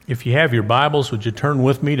If you have your Bibles, would you turn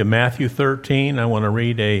with me to Matthew 13? I want to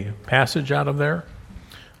read a passage out of there.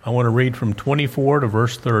 I want to read from 24 to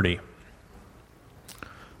verse 30.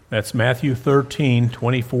 That's Matthew 13,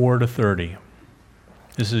 24 to 30.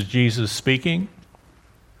 This is Jesus speaking.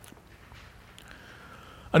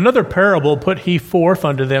 Another parable put he forth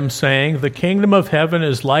unto them, saying, The kingdom of heaven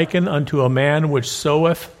is likened unto a man which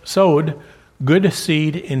sowed good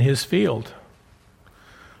seed in his field.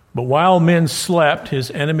 But while men slept,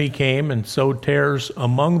 his enemy came and sowed tares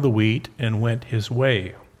among the wheat and went his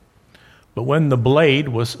way. But when the blade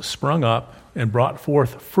was sprung up and brought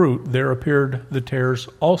forth fruit, there appeared the tares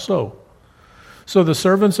also. So the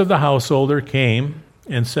servants of the householder came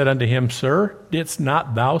and said unto him, Sir, didst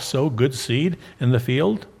not thou sow good seed in the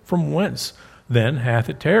field? From whence then hath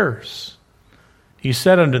it tares? He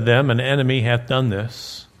said unto them, An enemy hath done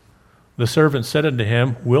this. The servant said unto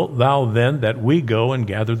him, Wilt thou then that we go and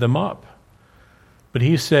gather them up? But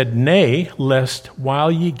he said, Nay, lest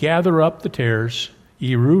while ye gather up the tares,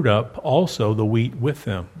 ye root up also the wheat with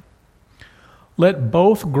them. Let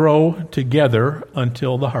both grow together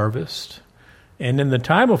until the harvest. And in the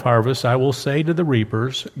time of harvest I will say to the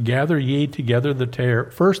reapers, Gather ye together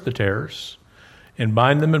first the tares, and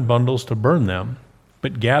bind them in bundles to burn them,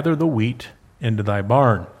 but gather the wheat into thy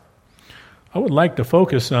barn. I would like to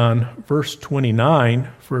focus on verse 29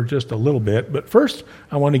 for just a little bit, but first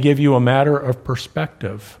I want to give you a matter of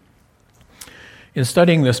perspective. In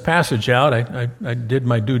studying this passage out, I did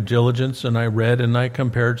my due diligence, and I read and I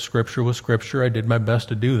compared Scripture with Scripture. I did my best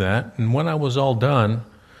to do that. And when I was all done,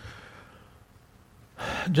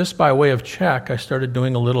 just by way of check, I started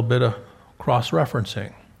doing a little bit of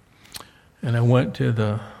cross-referencing. And I went to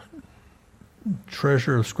the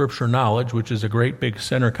Treasure of Scripture Knowledge, which is a great big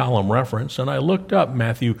center column reference, and I looked up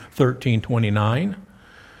Matthew 13:29.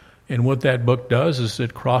 And what that book does is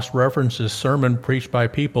it cross-references sermon preached by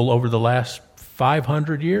people over the last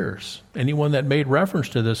 500 years. Anyone that made reference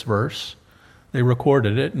to this verse, they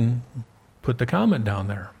recorded it and put the comment down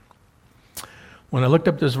there. When I looked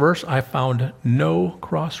up this verse, I found no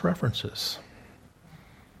cross-references.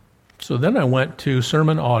 So then I went to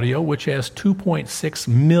Sermon Audio, which has 2.6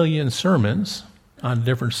 million sermons on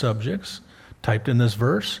different subjects, typed in this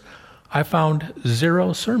verse. I found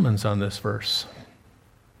 0 sermons on this verse.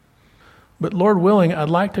 But Lord willing, I'd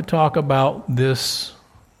like to talk about this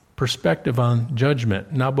perspective on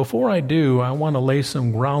judgment. Now, before I do, I want to lay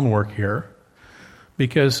some groundwork here,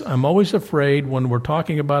 because I'm always afraid when we're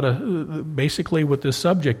talking about basically what this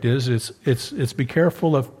subject is, it's be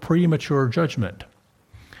careful of premature judgment.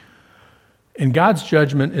 And God's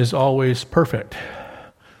judgment is always perfect.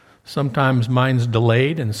 Sometimes mine's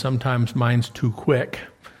delayed and sometimes mine's too quick,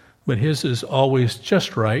 but his is always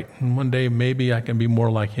just right. And one day maybe I can be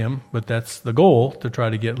more like him, but that's the goal, to try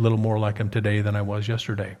to get a little more like him today than I was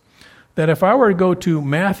yesterday. That if I were to go to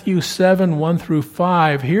Matthew 7, 1 through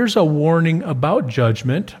 5, here's a warning about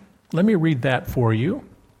judgment. Let me read that for you.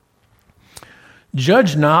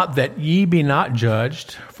 Judge not that ye be not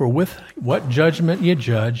judged, for with what judgment ye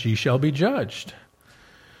judge, ye shall be judged.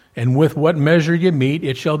 And with what measure ye mete,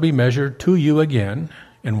 it shall be measured to you again.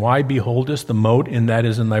 And why beholdest the mote in that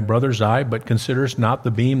is in thy brother's eye, but considerest not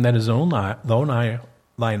the beam that is thine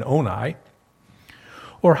own eye?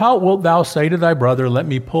 Or how wilt thou say to thy brother, Let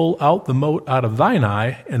me pull out the mote out of thine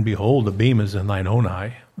eye, and behold, the beam is in thine own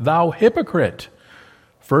eye? Thou hypocrite!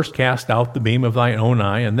 First cast out the beam of thine own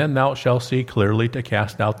eye, and then thou shalt see clearly to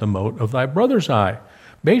cast out the mote of thy brother's eye.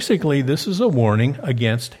 Basically, this is a warning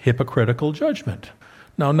against hypocritical judgment.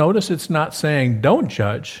 Now notice it's not saying don't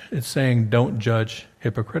judge, it's saying don't judge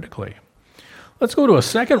hypocritically. Let's go to a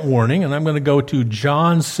second warning, and I'm going to go to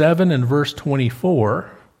John 7 and verse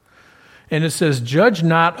 24. And it says, Judge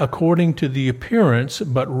not according to the appearance,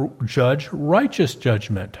 but judge righteous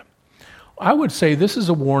judgment. I would say this is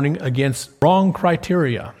a warning against wrong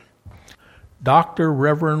criteria. Dr.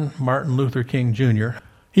 Reverend Martin Luther King Jr.,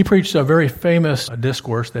 he preached a very famous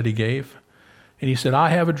discourse that he gave. And he said, I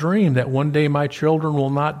have a dream that one day my children will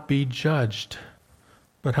not be judged.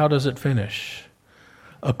 But how does it finish?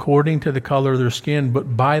 According to the color of their skin,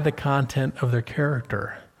 but by the content of their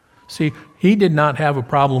character. See, he did not have a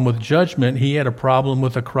problem with judgment. He had a problem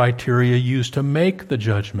with the criteria used to make the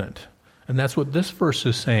judgment. And that's what this verse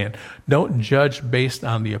is saying. Don't judge based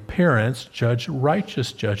on the appearance, judge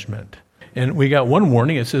righteous judgment. And we got one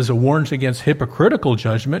warning. It says a warning against hypocritical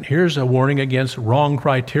judgment. Here's a warning against wrong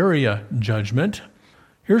criteria judgment.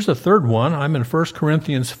 Here's the third one. I'm in 1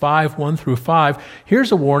 Corinthians 5, 1 through 5.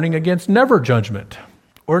 Here's a warning against never judgment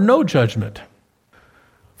or no judgment.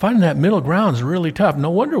 Finding that middle ground is really tough.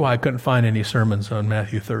 No wonder why I couldn't find any sermons on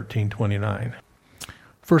Matthew 13, 29.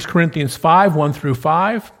 1 Corinthians 5, 1 through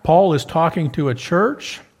 5, Paul is talking to a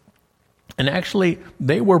church, and actually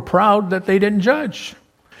they were proud that they didn't judge.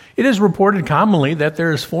 It is reported commonly that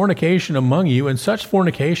there is fornication among you, and such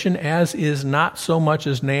fornication as is not so much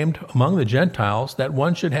as named among the Gentiles, that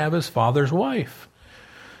one should have his father's wife.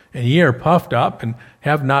 And ye are puffed up, and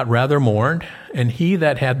have not rather mourned, and he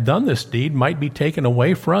that hath done this deed might be taken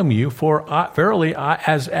away from you. For verily, I,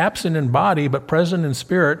 as absent in body, but present in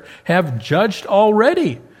spirit, have judged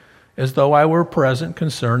already, as though I were present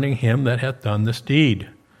concerning him that hath done this deed.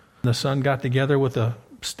 The son got together with a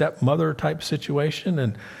stepmother type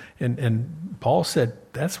situation, and Paul said,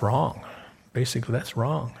 that's wrong. Basically, that's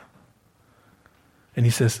wrong. And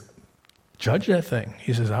he says, judge that thing.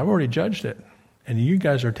 He says, I've already judged it. And you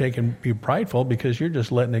guys are be prideful because you're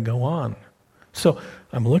just letting it go on. So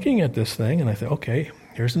I'm looking at this thing and I think, okay,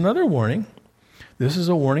 here's another warning. This is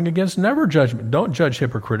a warning against never judgment. Don't judge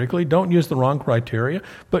hypocritically. Don't use the wrong criteria.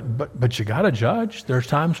 But you got to judge. There's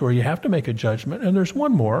times where you have to make a judgment. And there's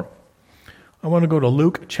one more. I want to go to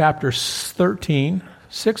Luke chapter 13,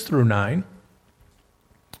 6 through 9.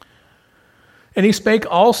 And he spake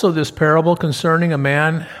also this parable concerning a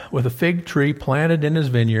man with a fig tree planted in his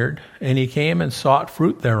vineyard, and he came and sought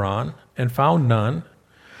fruit thereon, and found none.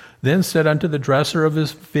 Then said unto the dresser of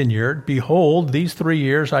his vineyard, Behold, these 3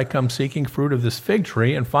 years I come seeking fruit of this fig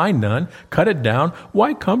tree, and find none. Cut it down.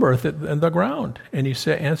 Why cumbereth it in the ground? And he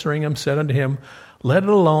said, answering him, said unto him, Let it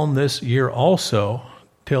alone this year also,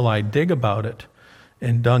 till I dig about it,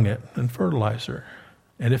 and dung it, and fertilizer.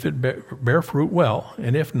 And if it bear fruit, well,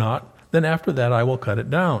 and if not, then after that I will cut it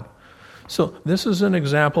down. So this is an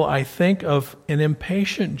example, I think, of an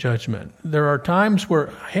impatient judgment. There are times where,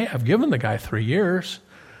 hey, I've given the guy 3 years.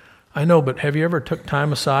 I know, but have you ever took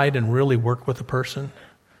time aside and really worked with a person?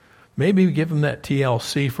 Maybe give him that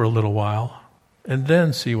TLC for a little while and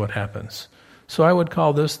then see what happens. So I would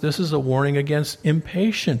call this is a warning against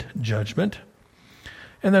impatient judgment.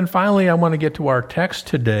 And then finally, I want to get to our text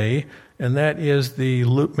today, and that is the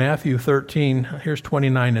Matthew 13, here's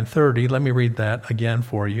 29 and 30. Let me read that again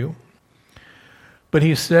for you. But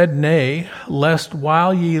he said, Nay, lest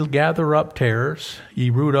while ye gather up tares,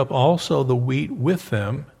 ye root up also the wheat with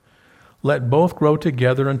them. Let both grow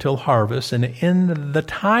together until harvest. And in the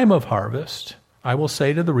time of harvest, I will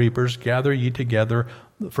say to the reapers, Gather ye together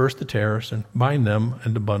first the tares, and bind them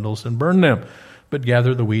into bundles, and burn them. But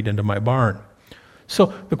gather the wheat into my barn.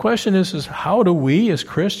 So the question is how do we as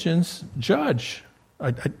Christians judge?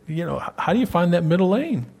 How do you find that middle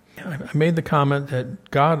lane? I made the comment that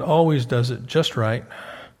God always does it just right,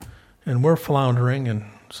 and we're floundering, and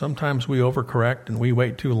sometimes we overcorrect and we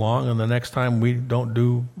wait too long, and the next time we don't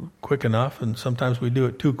do quick enough, and sometimes we do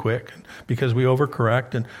it too quick because we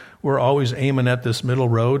overcorrect, and we're always aiming at this middle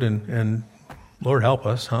road, and Lord help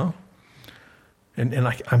us, huh? And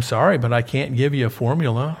I'm sorry, but I can't give you a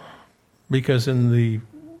formula. Because in the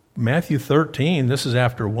Matthew 13, this is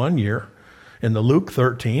after 1 year. In the Luke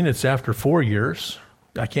 13, it's after 4 years.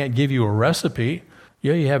 I can't give you a recipe.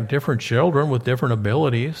 Yeah, you have different children with different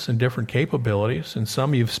abilities and different capabilities, and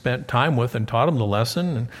some you've spent time with and taught them the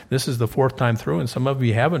lesson, and this is the 4th time through, and some of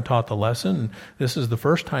you haven't taught the lesson, and this is the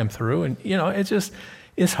 1st time through, and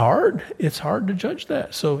it's hard. It's hard to judge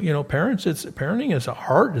that. So, parenting is an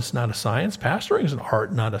art. It's not a science. Pastoring is an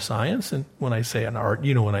art, not a science. And when I say an art,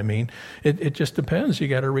 you know what I mean. It just depends. You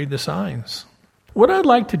got to read the signs. What I'd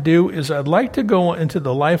like to do is I'd like to go into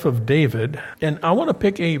the life of David, and I want to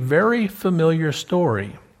pick a very familiar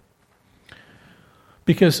story.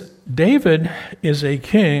 Because David is a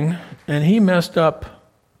king, and he messed up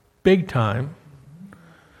big time.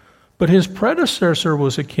 But his predecessor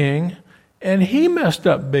was a king, and he messed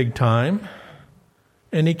up big time,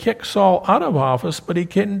 and he kicked Saul out of office, but he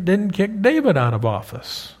didn't kick David out of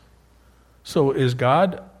office. So is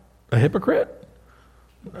God a hypocrite?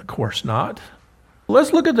 Of course not.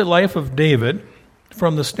 Let's look at the life of David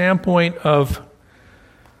from the standpoint of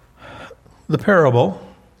the parable.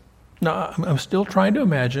 Now, I'm still trying to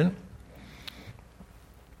imagine.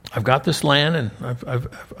 I've got this land, and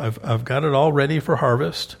I've got it all ready for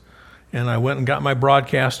harvest. And I went and got my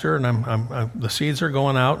broadcaster, and the seeds are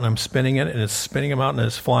going out, and I'm spinning it, and it's spinning them out, and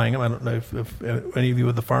it's flying them. I don't know if any of you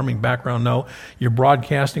with a farming background know. You're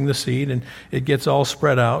broadcasting the seed, and it gets all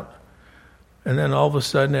spread out. And then all of a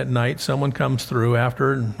sudden at night, someone comes through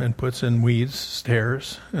after and puts in weeds,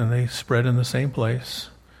 tares, and they spread in the same place.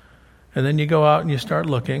 And then you go out and you start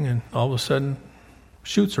looking, and all of a sudden,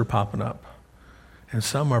 shoots are popping up. And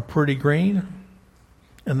some are pretty green,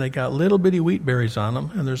 and they got little bitty wheat berries on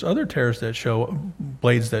them, and there's other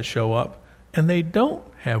blades that show up, and they don't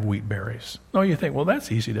have wheat berries. No, you think, well,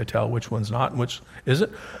 that's easy to tell which one's not and which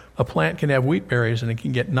isn't. A plant can have wheat berries and it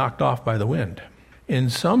can get knocked off by the wind.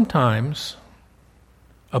 And sometimes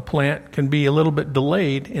a plant can be a little bit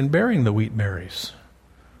delayed in bearing the wheat berries.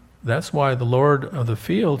 That's why the Lord of the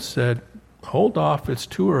field said, hold off, it's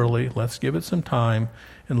too early, let's give it some time,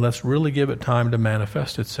 and let's really give it time to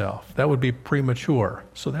manifest itself. That would be premature.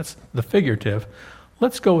 So that's the figurative.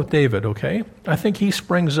 Let's go with David, okay? I think he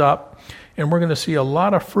springs up, and we're going to see a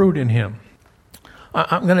lot of fruit in him.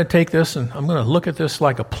 I'm going to take this, and I'm going to look at this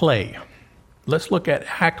like a play. Let's look at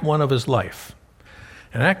Act 1 of his life.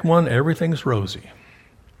 In Act 1, everything's rosy.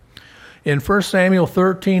 In 1 Samuel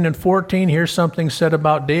 13 and 14, here's something said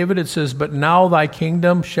about David. It says, but now thy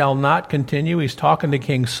kingdom shall not continue. He's talking to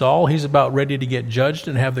King Saul. He's about ready to get judged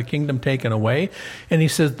and have the kingdom taken away. And he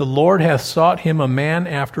says, the Lord hath sought him a man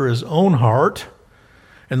after his own heart.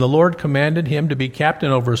 And the Lord commanded him to be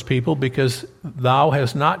captain over his people, because thou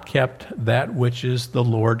hast not kept that which is the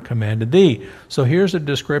Lord commanded thee. So here's a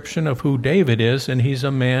description of who David is, and he's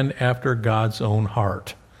a man after God's own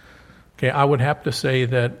heart. Okay, I would have to say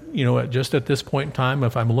that, just at this point in time,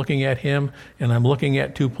 if I'm looking at him and I'm looking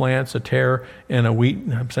at two plants, a tare and a wheat,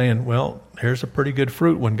 I'm saying, well, here's a pretty good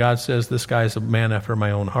fruit when God says this guy's a man after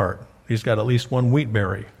my own heart. He's got at least one wheat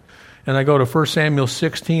berry. And I go to 1 Samuel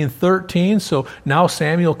 16:13. So now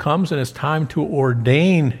Samuel comes and it's time to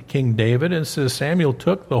ordain King David. And it says, Samuel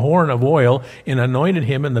took the horn of oil and anointed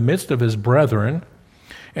him in the midst of his brethren.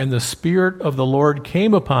 And the Spirit of the Lord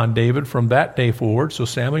came upon David from that day forward. So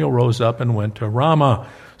Samuel rose up and went to Ramah.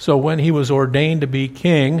 So when he was ordained to be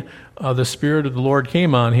king, the Spirit of the Lord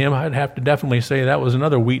came on him. I'd have to definitely say that was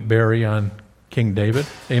another wheat berry on King David.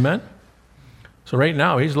 Amen? So right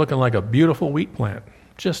now he's looking like a beautiful wheat plant.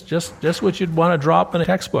 Just what you'd want to drop in a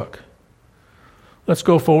textbook. Let's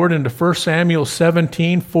go forward into 1 Samuel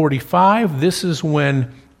 17:45. This is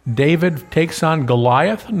when David takes on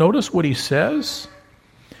Goliath. Notice what he says.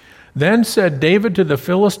 Then said David to the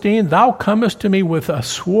Philistine, thou comest to me with a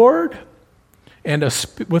sword and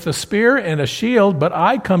with a spear and a shield, but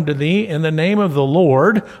I come to thee in the name of the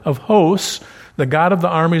Lord of hosts, the God of the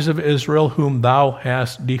armies of Israel, whom thou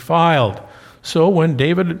hast defiled. So when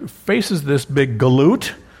David faces this big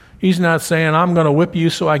galoot, he's not saying, I'm going to whip you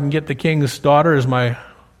so I can get the king's daughter as my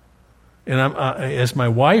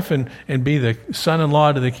wife and be the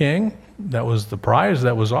son-in-law to the king. That was the prize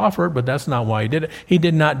that was offered, but that's not why he did it. He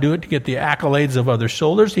did not do it to get the accolades of other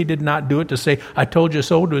soldiers. He did not do it to say, I told you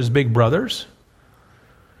so to his big brothers.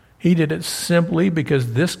 He did it simply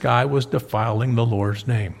because this guy was defiling the Lord's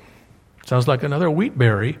name. Sounds like another wheat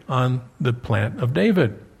berry on the plant of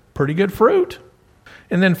David. Pretty good fruit.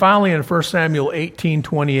 And then finally in 1 Samuel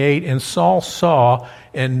 18:28, and Saul saw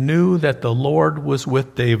and knew that the Lord was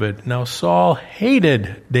with David. Now Saul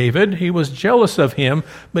hated David. He was jealous of him,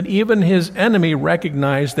 but even his enemy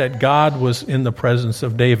recognized that God was in the presence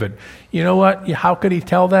of David. You know what? How could he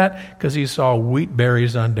tell that? Because he saw wheat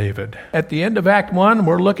berries on David. At the end of Act 1,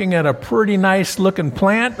 we're looking at a pretty nice looking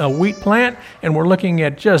plant, a wheat plant, and we're looking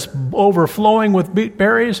at just overflowing with wheat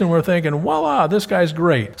berries, and we're thinking, voila, this guy's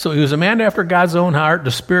great. So he was a man after God's own heart.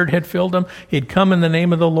 The Spirit had filled him. He'd come in the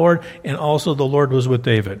name of the Lord, and also the Lord was with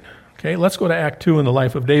David. Okay, let's go to Act 2 in the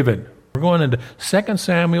life of David. We're going into 2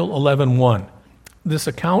 Samuel 11:1. This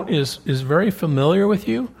account is very familiar with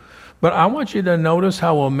you, but I want you to notice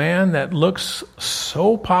how a man that looks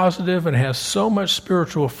so positive and has so much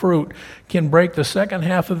spiritual fruit can break the second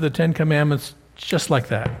half of the Ten Commandments just like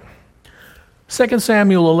that. 2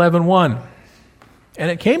 Samuel 11:1. And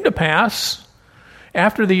it came to pass,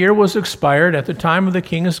 after the year was expired, at the time of the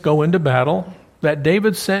kings go into battle, that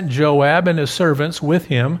David sent Joab and his servants with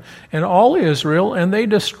him and all Israel, and they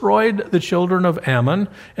destroyed the children of Ammon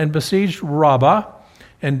and besieged Rabbah,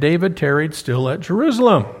 and David tarried still at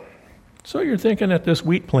Jerusalem. So you're thinking at this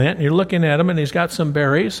wheat plant, and you're looking at him, and he's got some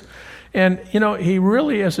berries. And, he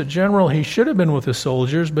really, as a general, he should have been with the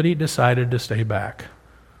soldiers, but he decided to stay back.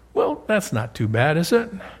 Well, that's not too bad, is it?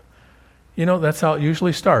 That's how it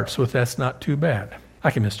usually starts, with that's not too bad. I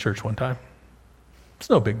can miss church one time. It's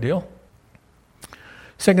no big deal.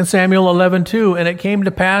 2 Samuel 11:2, and it came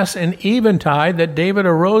to pass in eventide that David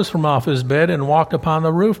arose from off his bed and walked upon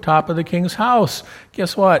the rooftop of the king's house.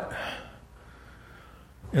 Guess what?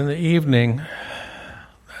 In the evening,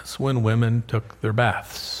 that's when women took their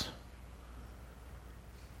baths.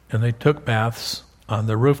 And they took baths on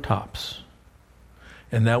the rooftops.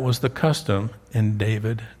 And that was the custom, and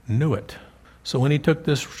David knew it. So when he took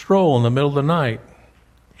this stroll in the middle of the night,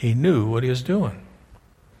 he knew what he was doing.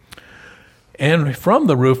 And from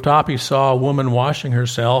the rooftop, he saw a woman washing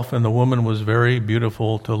herself, and the woman was very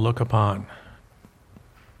beautiful to look upon.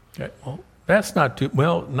 Okay, well, that's not too,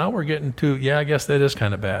 well, now we're getting to, yeah, I guess that is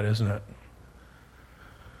kind of bad, isn't it?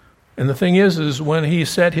 And the thing is when he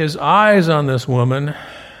set his eyes on this woman,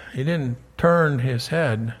 he didn't turn his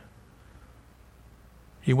head.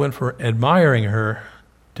 He went from admiring her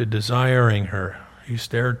to desiring her. He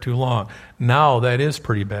stared too long. Now that is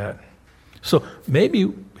pretty bad. So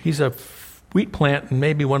maybe he's a wheat plant and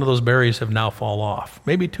maybe one of those berries have now fallen off.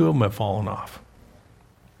 Maybe two of them have fallen off.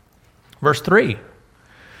 Verse 3.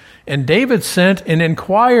 And David sent and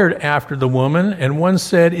inquired after the woman, and one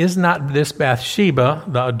said, Is not this Bathsheba,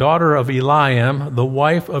 the daughter of Eliam, the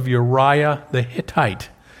wife of Uriah the Hittite?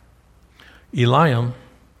 Eliam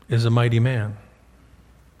is a mighty man.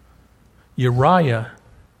 Uriah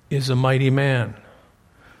is a mighty man.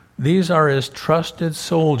 These are his trusted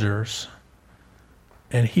soldiers,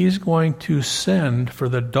 and he's going to send for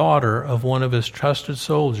the daughter of one of his trusted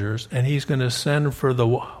soldiers, and he's going to send for the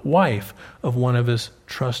wife of one of his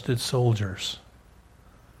trusted soldiers.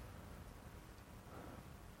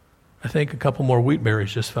 I think a couple more wheat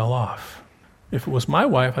berries just fell off. If it was my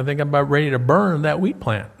wife, I think I'm about ready to burn that wheat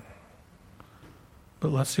plant.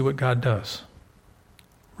 But let's see what God does.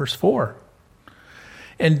 Verse 4.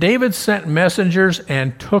 And David sent messengers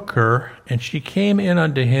and took her, and she came in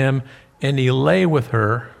unto him, and he lay with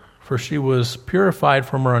her, for she was purified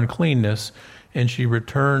from her uncleanness, and she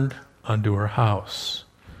returned unto her house.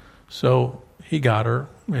 So he got her,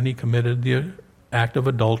 and he committed the act of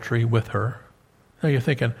adultery with her. Now you're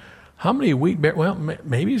thinking, how many wheat berries? Well,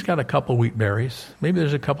 maybe he's got a couple wheat berries. Maybe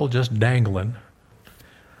there's a couple just dangling.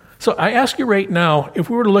 So I ask you right now,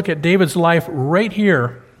 if we were to look at David's life right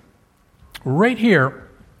here,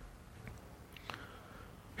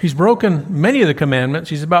 he's broken many of the commandments.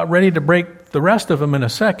 He's about ready to break the rest of them in a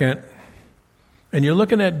second. And you're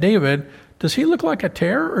looking at David. Does he look like a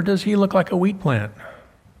tare or does he look like a wheat plant?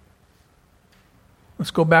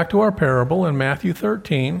 Let's go back to our parable in Matthew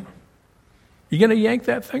 13. You going to yank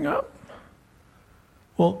that thing up?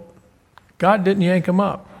 Well, God didn't yank him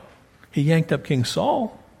up. He yanked up King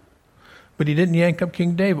Saul, but he didn't yank up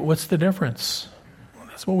King David. What's the difference? Well,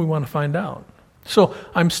 that's what we want to find out. So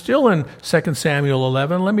I'm still in 2 Samuel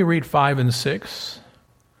 11. Let me read 5 and 6.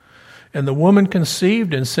 And the woman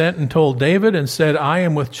conceived and sent and told David and said, I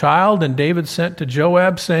am with child. And David sent to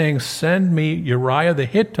Joab, saying, Send me Uriah the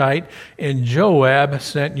Hittite. And Joab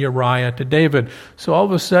sent Uriah to David. So all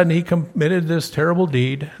of a sudden he committed this terrible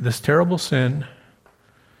deed, this terrible sin.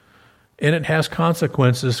 And it has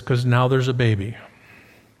consequences because now there's a baby.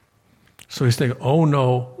 So he's thinking, oh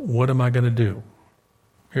no, what am I going to do?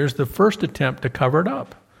 Here's the first attempt to cover it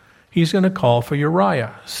up. He's going to call for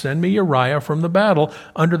Uriah. Send me Uriah from the battle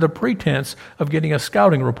under the pretense of getting a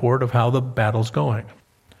scouting report of how the battle's going.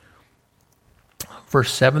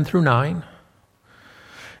 Verse 7 through 9.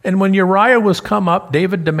 And when Uriah was come up,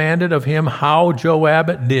 David demanded of him how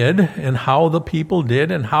Joab did, and how the people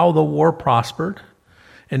did, and how the war prospered.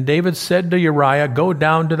 And David said to Uriah, Go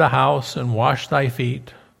down to the house and wash thy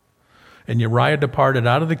feet. And Uriah departed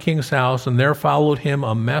out of the king's house, and there followed him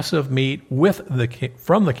a mess of meat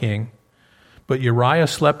from the king. But Uriah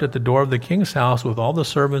slept at the door of the king's house with all the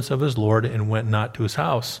servants of his lord, and went not to his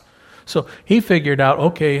house. So he figured out,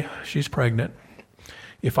 okay, she's pregnant.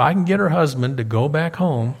 If I can get her husband to go back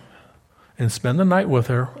home and spend the night with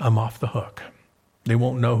her, I'm off the hook. They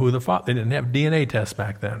won't know who the father. They didn't have DNA tests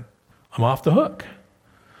back then. I'm off the hook.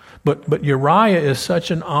 But Uriah is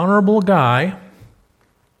such an honorable guy.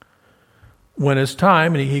 When it's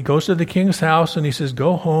time, and he goes to the king's house, and he says,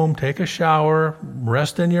 Go home, take a shower,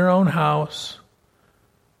 rest in your own house.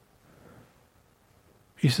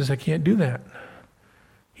 He says, I can't do that.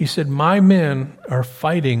 He said, my men are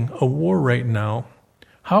fighting a war right now.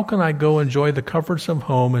 How can I go enjoy the comforts of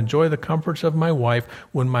home, enjoy the comforts of my wife,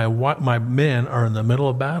 when my men are in the middle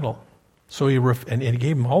of battle? So he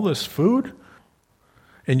gave him all this food,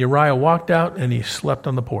 and Uriah walked out, and he slept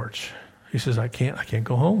on the porch. He says, I can't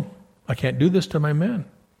go home. I can't do this to my men.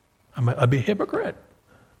 I'd be a hypocrite.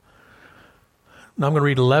 Now I'm going to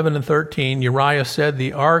read 11 and 13. Uriah said,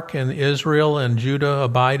 The ark and Israel and Judah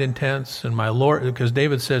abide in tents, and my Lord, because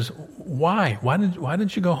David says, Why? Why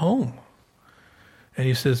didn't you go home? And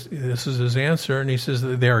he says, this is his answer, and he says,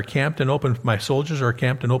 They are camped in my soldiers are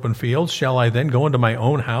camped in open fields. Shall I then go into my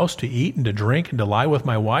own house to eat and to drink and to lie with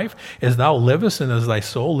my wife? As thou livest and as thy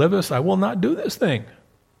soul livest, I will not do this thing.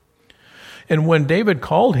 And when David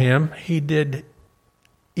called him, he did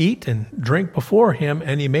eat and drink before him,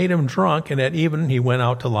 and he made him drunk, and at even he went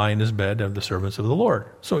out to lie in his bed of the servants of the Lord.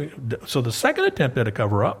 So the second attempt at a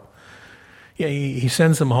cover-up, he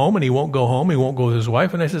sends him home, and he won't go home, he won't go with his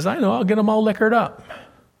wife, and he says, I know, I'll get them all liquored up.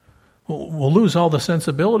 We'll lose all the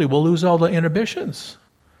sensibility, we'll lose all the inhibitions.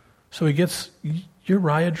 So he gets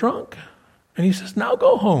Uriah drunk. And he says, now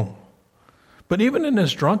go home. But even in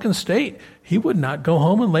his drunken state, he would not go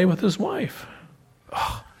home and lay with his wife.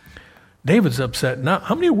 Oh, David's upset now.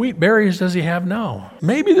 How many wheat berries does he have now?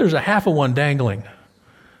 Maybe there's a half of one dangling.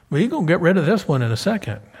 But he's going to get rid of this one in a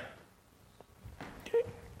second. Okay.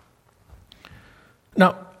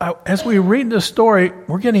 Now, as we read this story,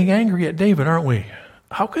 we're getting angry at David, aren't we?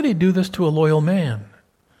 How could he do this to a loyal man?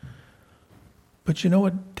 But you know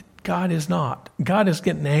what? God is not. God is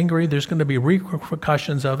getting angry. There's going to be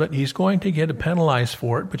repercussions of it. He's going to get penalized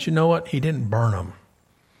for it. But you know what? He didn't burn him.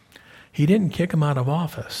 He didn't kick him out of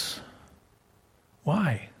office.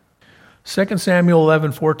 Why? 2 Samuel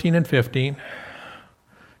 11, 14 and 15.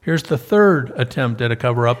 Here's the third attempt at a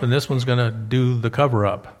cover-up, and this one's going to do the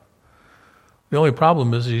cover-up. The only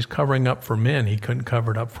problem is he's covering up for men. He couldn't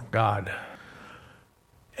cover it up for God.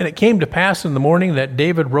 And it came to pass in the morning that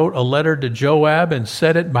David wrote a letter to Joab and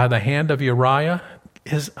set it by the hand of Uriah.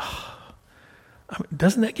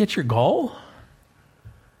 Doesn't that get your gall?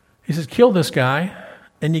 He says, kill this guy,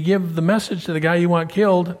 and you give the message to the guy you want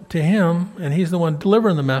killed to him, and he's the one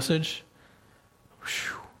delivering the message.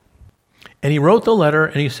 Whew. And he wrote the letter,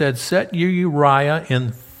 and he said, set you Uriah in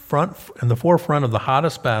the forefront of the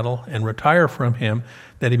hottest battle, and retire from him,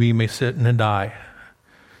 that he may sit and die.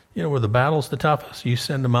 You know, where the battle's the toughest, you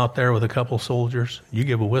send them out there with a couple soldiers, you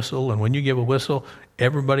give a whistle, and when you give a whistle,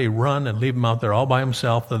 everybody run and leave him out there all by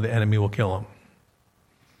himself, then the enemy will kill him.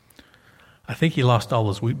 I think he lost all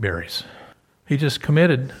his wheat berries. He just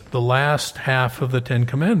committed the last half of the 10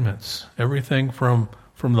 Commandments. Everything from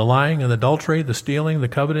the lying and the adultery, the stealing, the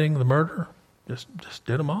coveting, the murder, just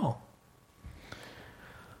did them all.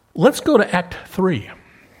 Let's go to Act 3.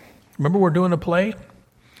 Remember we're doing a play?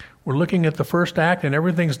 We're looking at the first act, and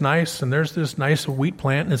everything's nice, and there's this nice wheat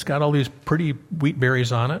plant, and it's got all these pretty wheat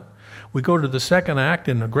berries on it. We go to the second act,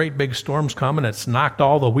 and a great big storm's coming. It's knocked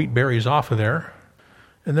all the wheat berries off of there.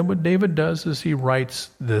 And then what David does is he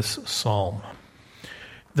writes this psalm.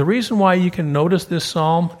 The reason why you can notice this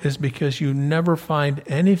psalm is because you never find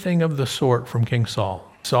anything of the sort from King Saul.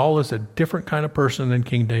 Saul is a different kind of person than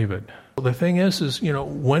King David. The thing is,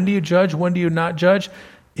 when do you judge? When do you not judge?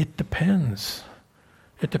 It depends.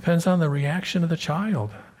 It depends on the reaction of the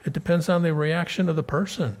child. It depends on the reaction of the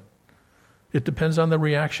person. It depends on the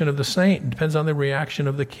reaction of the saint. It depends on the reaction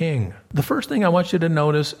of the king. The first thing I want you to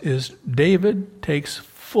notice is David takes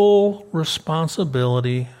full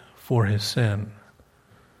responsibility for his sin.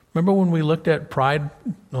 Remember when we looked at pride,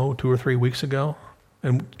 2 or 3 weeks ago?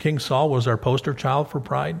 And King Saul was our poster child for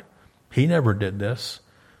pride? He never did this.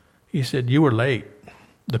 He said, you were late.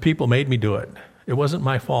 The people made me do it. It wasn't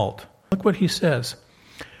my fault. Look what he says.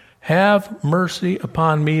 Have mercy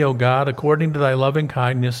upon me, O God, according to thy loving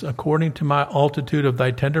kindness, according to my multitude of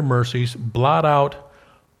thy tender mercies. Blot out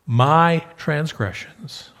my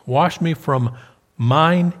transgressions. Wash me from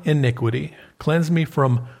mine iniquity. Cleanse me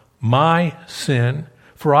from my sin.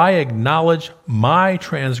 For I acknowledge my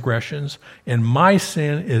transgressions, and my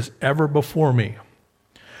sin is ever before me.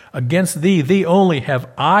 Against thee, thee only, have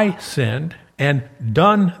I sinned, and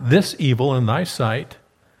done this evil in thy sight,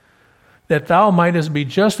 that thou mightest be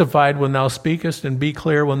justified when thou speakest, and be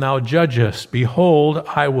clear when thou judgest. Behold,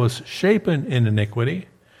 I was shapen in iniquity,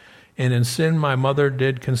 and in sin my mother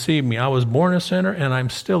did conceive me. I was born a sinner, and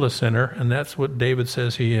I'm still a sinner, and that's what David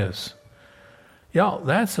says he is. Y'all,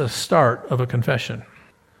 that's a start of a confession.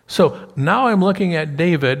 So now I'm looking at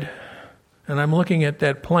David, and I'm looking at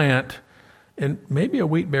that plant, and maybe a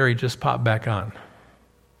wheat berry just popped back on.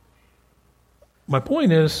 My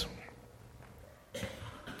point is,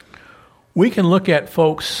 we can look at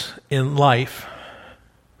folks in life,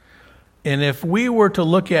 and if we were to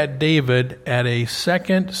look at David at a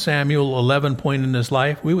 2 Samuel 11 point in his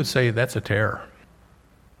life, we would say that's a terror.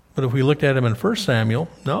 But if we looked at him in 1 Samuel,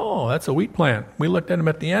 no, that's a wheat plant. We looked at him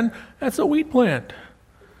at the end, that's a wheat plant.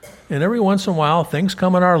 And every once in a while, things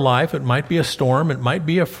come in our life. It might be a storm. It might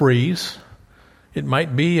be a freeze. It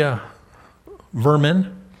might be a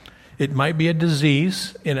vermin. It might be a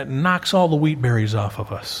disease. And it knocks all the wheat berries off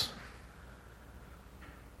of us.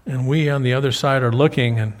 And we on the other side are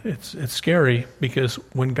looking, and it's scary, because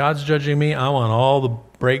when God's judging me, I want all the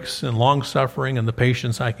breaks and long suffering and the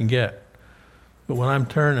patience I can get. But when I'm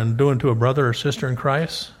turning and doing to a brother or sister in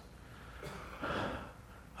Christ,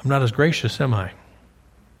 I'm not as gracious, am I?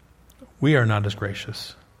 We are not as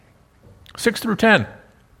gracious. 6 through 10.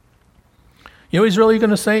 You know what he's really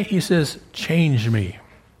going to say? He says, change me.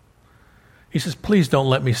 He says, please don't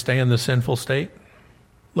let me stay in the sinful state.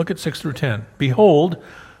 Look at 6 through 10. Behold,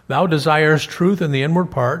 thou desirest truth in the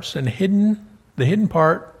inward parts, and the hidden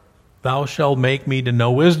part thou shalt make me to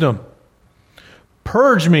know wisdom.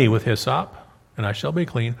 Purge me with hyssop, and I shall be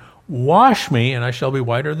clean. Wash me, and I shall be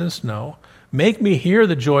whiter than snow. Make me hear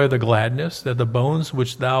the joy of the gladness, that the bones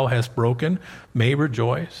which thou hast broken may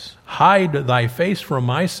rejoice. Hide thy face from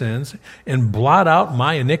my sins, and blot out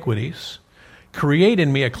my iniquities. Create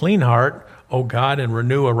in me a clean heart, O God, and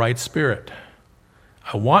renew a right spirit.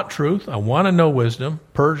 I want truth. I want to know wisdom.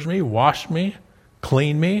 Purge me, wash me,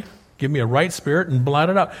 clean me, give me a right spirit, and blot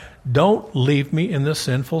it out. Don't leave me in this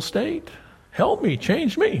sinful state. Help me,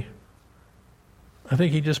 change me. I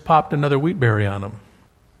think he just popped another wheat berry on him.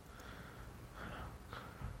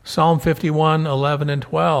 Psalm 51, 11 and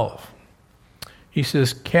 12. He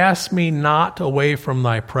says, cast me not away from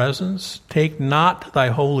thy presence. Take not thy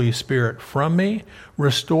Holy Spirit from me.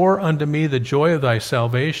 Restore unto me the joy of thy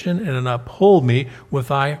salvation, and uphold me with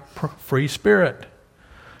thy free spirit.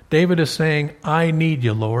 David is saying, I need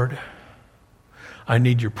you, Lord. I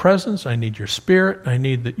need your presence. I need your spirit. I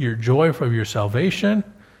need your joy for your salvation.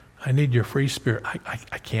 I need your free spirit.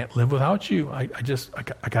 I can't live without you. I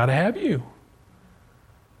got to have you.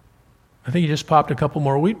 I think he just popped a couple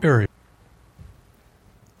more wheat berries.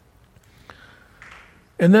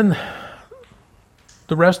 And then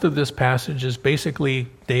the rest of this passage is basically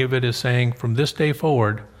David is saying, from this day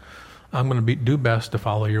forward, I'm going to do best to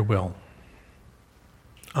follow your will.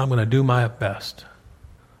 I'm going to do my best.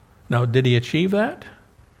 Now, did he achieve that?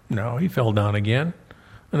 No, he fell down again.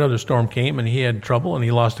 Another storm came and he had trouble and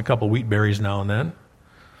he lost a couple wheat berries now and then.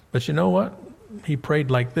 But you know what? He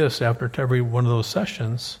prayed like this after every one of those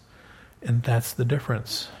sessions, and that's the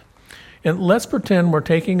difference. And let's pretend we're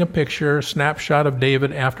taking a picture, snapshot of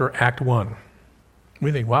David after Act 1.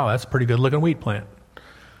 We think, wow, that's a pretty good looking wheat plant.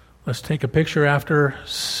 Let's take a picture after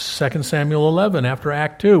 2 Samuel 11, after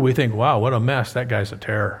Act 2. We think, wow, what a mess, that guy's a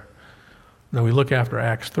terror. Then we look after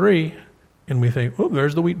Acts 3 and we think, oh,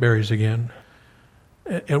 there's the wheat berries again.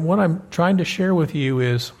 And what I'm trying to share with you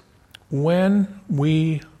is when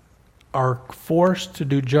we are forced to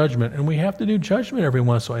do judgment, and we have to do judgment every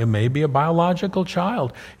once in a while. It may be a biological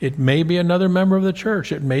child. It may be another member of the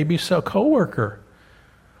church. It may be a coworker.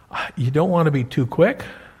 You don't want to be too quick,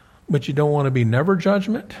 but you don't want to be never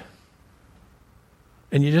judgment.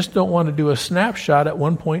 And you just don't want to do a snapshot at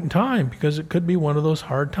one point in time, because it could be one of those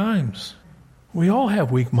hard times. We all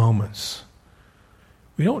have weak moments.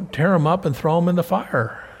 We don't tear them up and throw them in the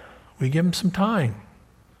fire. We give them some time.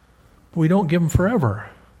 We don't give them forever.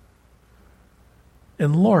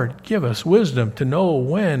 And Lord, give us wisdom to know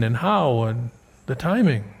when and how and the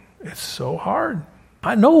timing. It's so hard.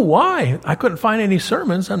 I know why. I couldn't find any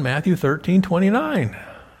sermons on Matthew 13:29.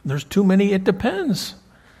 There's too many it depends.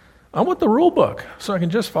 I want the rule book so I can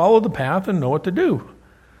just follow the path and know what to do.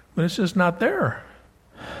 But it's just not there.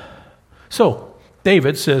 So,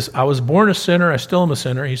 David says, I was born a sinner, I still am a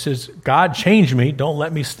sinner. He says, God, change me, don't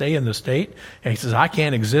let me stay in the state. And he says, I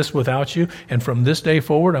can't exist without you, and from this day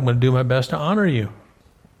forward, I'm going to do my best to honor you.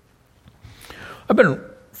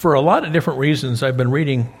 For a lot of different reasons, I've been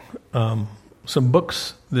reading some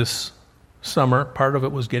books this summer. Part of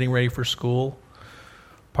it was getting ready for school.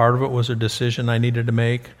 Part of it was a decision I needed to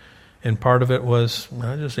make. And part of it was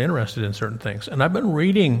I was just interested in certain things. And I've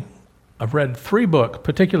read 3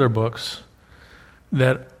 particular books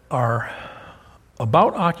that are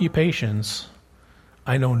about occupations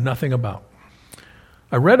I know nothing about.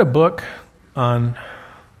 I read a book on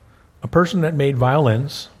a person that made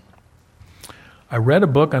violins. I read a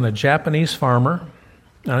book on a Japanese farmer.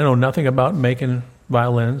 I know nothing about making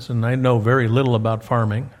violins, and I know very little about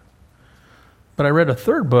farming. But I read a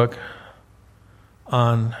third book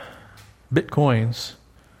on Bitcoins,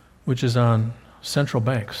 which is on central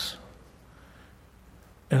banks.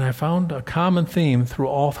 And I found a common theme through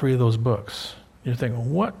all 3 of those books. You're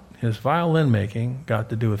thinking, what has violin making got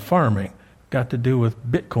to do with farming, got to do with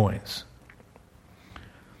Bitcoins?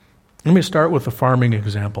 Let me start with the farming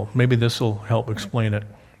example. Maybe this will help explain it.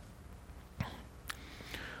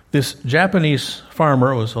 This Japanese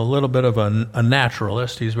farmer was a little bit of a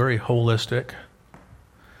naturalist. He's very holistic.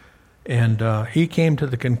 And he came to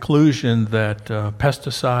the conclusion that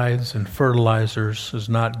pesticides and fertilizers is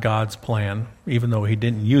not God's plan. Even though he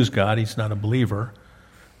didn't use God, he's not a believer.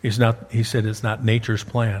 He said it's not nature's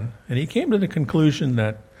plan. And he came to the conclusion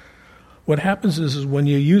that what happens is when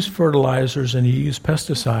you use fertilizers and you use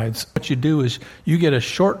pesticides, what you do is you get a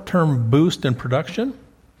short-term boost in production,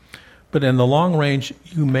 but in the long range,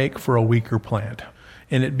 you make for a weaker plant.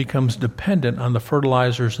 And it becomes dependent on the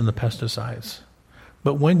fertilizers and the pesticides.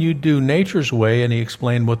 But when you do nature's way, and he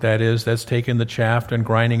explained what that is, that's taking the chaff and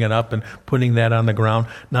grinding it up and putting that on the ground.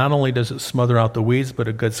 Not only does it smother out the weeds, but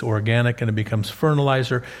it gets organic and it becomes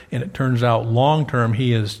fertilizer. And it turns out long term,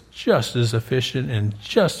 he is just as efficient and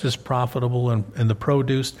just as profitable in the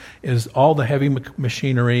produce as all the heavy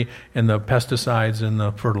machinery and the pesticides and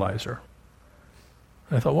the fertilizer.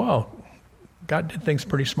 And I thought, wow, God did things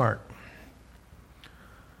pretty smart.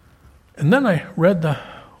 And then I read the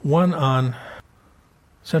one on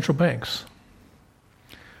central banks.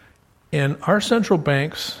 And our central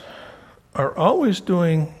banks are always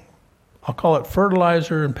doing, I'll call it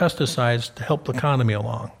fertilizer and pesticides to help the economy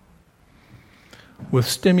along. With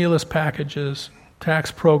stimulus packages,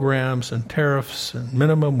 tax programs, and tariffs, and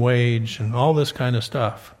minimum wage, and all this kind of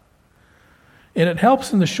stuff. And it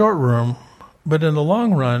helps in the short run, but in the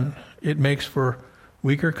long run, it makes for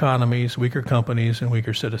weaker economies, weaker companies, and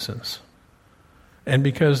weaker citizens. And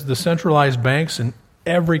because the centralized banks in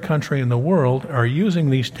every country in the world are using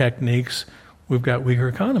these techniques, we've got weaker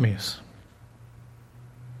economies.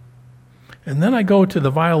 And then I go to the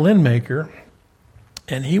violin maker,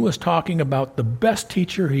 and he was talking about the best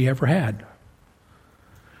teacher he ever had.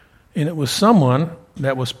 And it was someone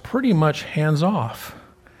that was pretty much hands-off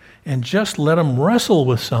and just let him wrestle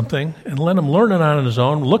with something and let him learn it on his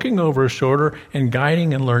own, looking over his shoulder and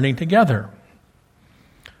guiding and learning together.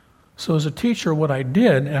 So as a teacher, what I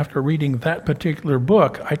did after reading that particular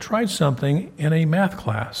book, I tried something in a math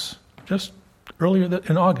class just earlier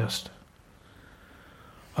in August.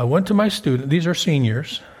 I went to my students, these are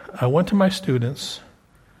seniors, I went to my students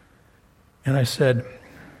and I said,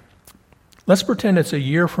 let's pretend it's a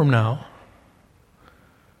year from now.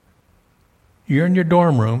 You're in your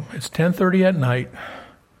dorm room, it's 10:30 at night,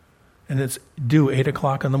 and it's due 8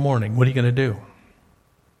 o'clock in the morning. What are you going to do?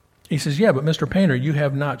 He says, yeah, but Mr. Painter, you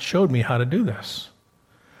have not showed me how to do this.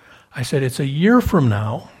 I said, it's a year from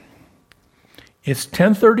now. It's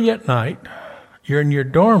 10:30 at night. You're in your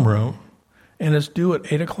dorm room, and it's due at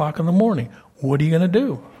 8 o'clock in the morning. What are you going to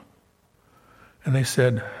do? And they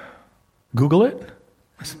said, Google it.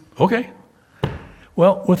 I said, okay.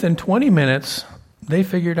 Well, within 20 minutes, they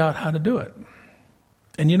figured out how to do it.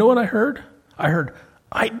 And you know what I heard? I heard,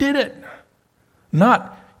 I did it.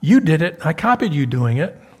 Not, you did it, I copied you doing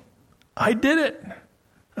it. I did it.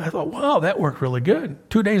 I thought, wow, that worked really good.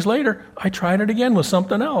 2 days later, I tried it again with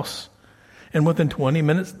something else. And within 20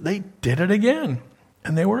 minutes, they did it again.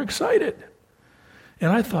 And they were excited.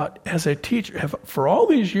 And I thought, as a teacher, for all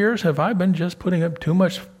these years, have I been just putting up too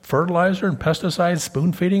much fertilizer and pesticides,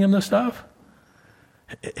 spoon feeding them the stuff?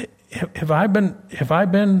 Have I been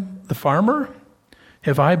the farmer?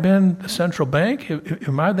 Have I been the central bank?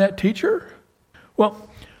 Am I that teacher? Well,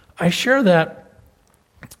 I share that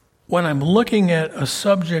when I'm looking at a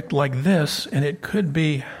subject like this, and it could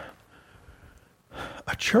be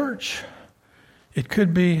a church, it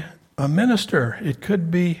could be a minister, it could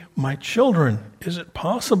be my children. Is it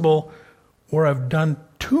possible where I've done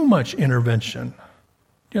too much intervention?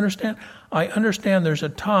 Do you understand? I understand there's a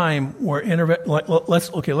time where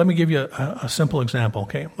let me give you a simple example,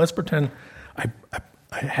 okay? Let's pretend I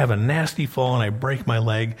have a nasty fall and I break my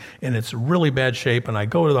leg and it's really bad shape, and I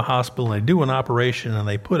go to the hospital and they do an operation and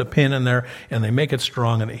they put a pin in there and they make it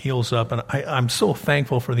strong and it heals up, and I'm so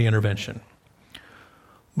thankful for the intervention.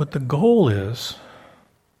 But the goal is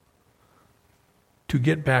to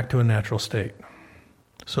get back to a natural state.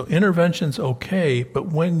 So intervention's okay, but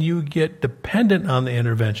when you get dependent on the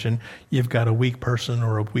intervention, you've got a weak person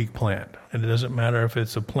or a weak plant. And it doesn't matter if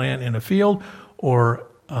it's a plant in a field or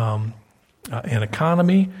an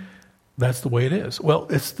economy, that's the way it is. Well,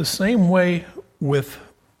 it's the same way with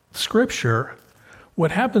Scripture.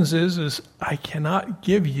 What happens is I cannot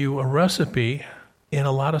give you a recipe in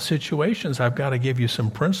a lot of situations. I've got to give you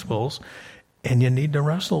some principles, and you need to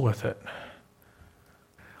wrestle with it.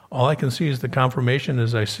 All I can see is the confirmation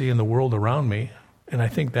as I see in the world around me, and I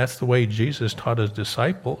think that's the way Jesus taught his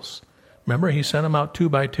disciples. Remember, he sent them out 2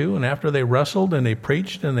 by 2, and after they wrestled and they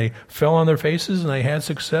preached and they fell on their faces and they had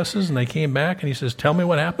successes and they came back and he says, tell me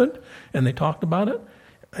what happened, and they talked about it.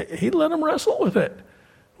 He let them wrestle with it.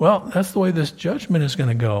 Well, that's the way this judgment is going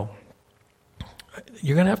to go.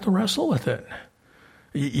 You're going to have to wrestle with it.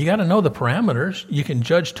 You got to know the parameters. You can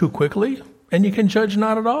judge too quickly and you can judge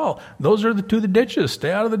not at all. Those are the ditches.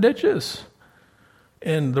 Stay out of the ditches.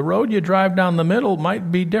 And the road you drive down the middle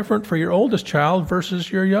might be different for your oldest child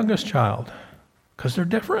versus your youngest child, because they're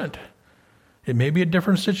different. It may be a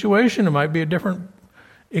different situation. It might be a different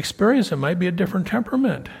experience. It might be a different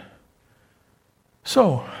temperament.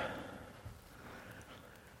 So,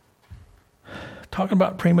 talking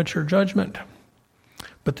about premature judgment.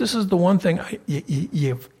 But this is the one thing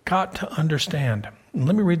you've got to understand. And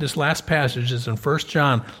let me read this last passage. It's in 1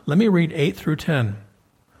 John. Let me read 8 through 10.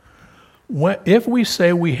 If we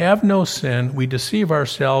say we have no sin, we deceive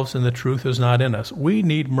ourselves and the truth is not in us. We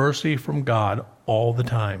need mercy from God all the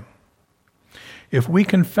time. If we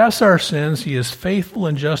confess our sins, he is faithful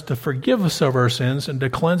and just to forgive us of our sins and to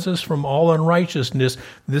cleanse us from all unrighteousness.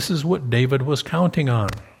 This is what David was counting on.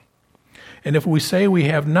 And if we say we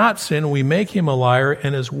have not sinned, we make him a liar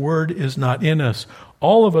and his word is not in us.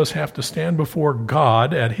 All of us have to stand before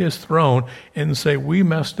God at his throne and say, we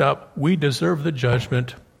messed up, we deserve the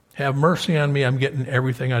judgment. Have mercy on me, I'm getting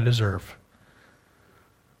everything I deserve.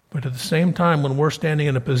 But at the same time, when we're standing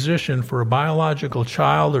in a position for a biological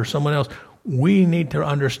child or someone else, we need to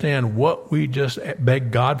understand what we just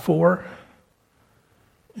begged God for.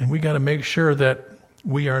 And we got to make sure that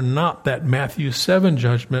we are not that Matthew 7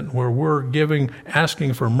 judgment where we're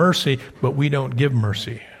asking for mercy, but we don't give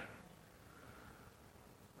mercy.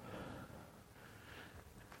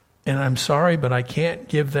 And I'm sorry, but I can't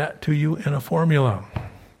give that to you in a formula.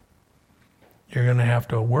 You're going to have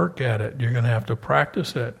to work at it. You're going to have to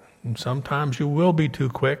practice it. And sometimes you will be too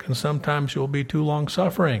quick, and sometimes you'll be too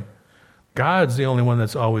long-suffering. God's the only one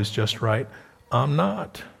that's always just right. I'm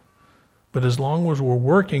not. But as long as we're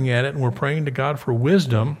working at it and we're praying to God for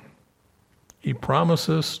wisdom, he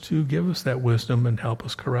promises to give us that wisdom and help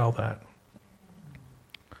us corral that.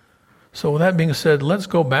 So with that being said, let's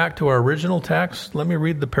go back to our original text. Let me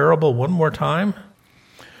read the parable one more time.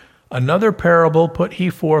 Another parable put he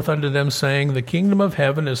forth unto them, saying, the kingdom of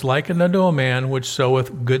heaven is likened unto a man which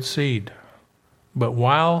soweth good seed. But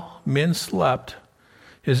while men slept,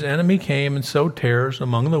 his enemy came and sowed tares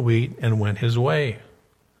among the wheat and went his way.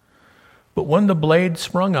 But when the blade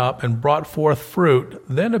sprung up and brought forth fruit,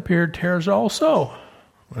 then appeared tares also.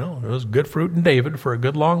 Well, there was good fruit in David for a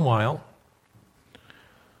good long while.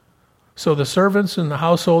 So the servants and the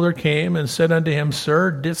householder came and said unto him,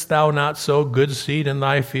 Sir, didst thou not sow good seed in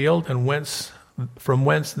thy field? And from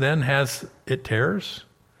whence then has it tares?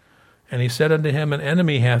 And he said unto him, An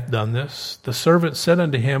enemy hath done this. The servant said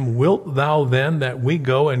unto him, Wilt thou then that we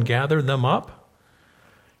go and gather them up?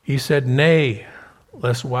 He said, Nay,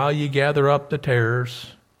 lest while ye gather up the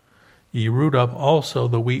tares, ye root up also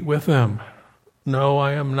the wheat with them. No,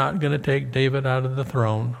 I am not going to take David out of the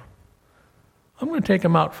throne. I'm going to take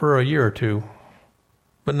him out for a year or two,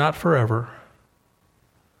 but not forever.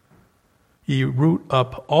 Ye root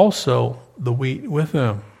up also the wheat with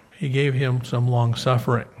them. He gave him some long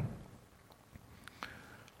suffering.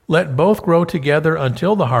 Let both grow together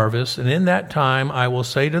until the harvest, and in that time I will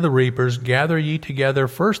say to the reapers, Gather ye together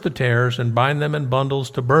first the tares, and bind them in bundles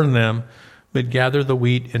to burn them, but gather the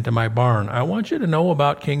wheat into my barn. I want you to know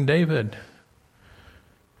about King David.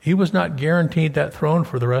 He was not guaranteed that throne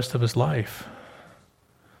for the rest of his life.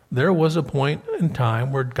 There was a point in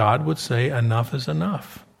time where God would say, enough is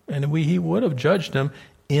enough. And he would have judged him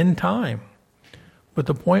in time. But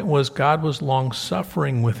the point was, God was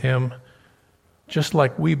long-suffering with him, just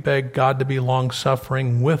like we beg God to be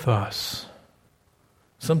long-suffering with us.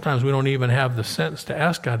 Sometimes we don't even have the sense to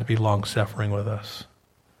ask God to be long-suffering with us.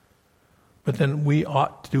 But then we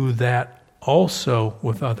ought to do that also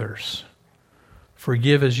with others.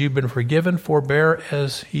 Forgive as you've been forgiven, forbear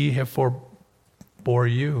as he have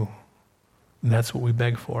forbore you. And that's what we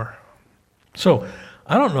beg for. So,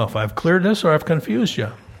 I don't know if I've cleared this or I've confused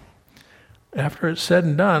you. After it's said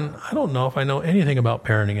and done, I don't know if I know anything about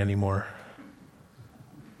parenting anymore.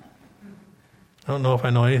 I don't know if I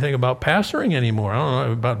know anything about pastoring anymore. I don't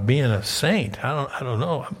know about being a saint. I don't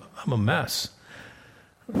know. I'm a mess.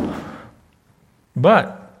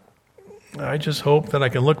 But I just hope that I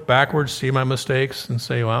can look backwards, see my mistakes, and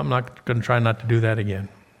say, well, I'm not going to try not to do that again.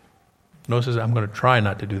 Notice I'm going to try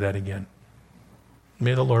not to do that again.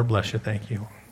 May the Lord bless you. Thank you.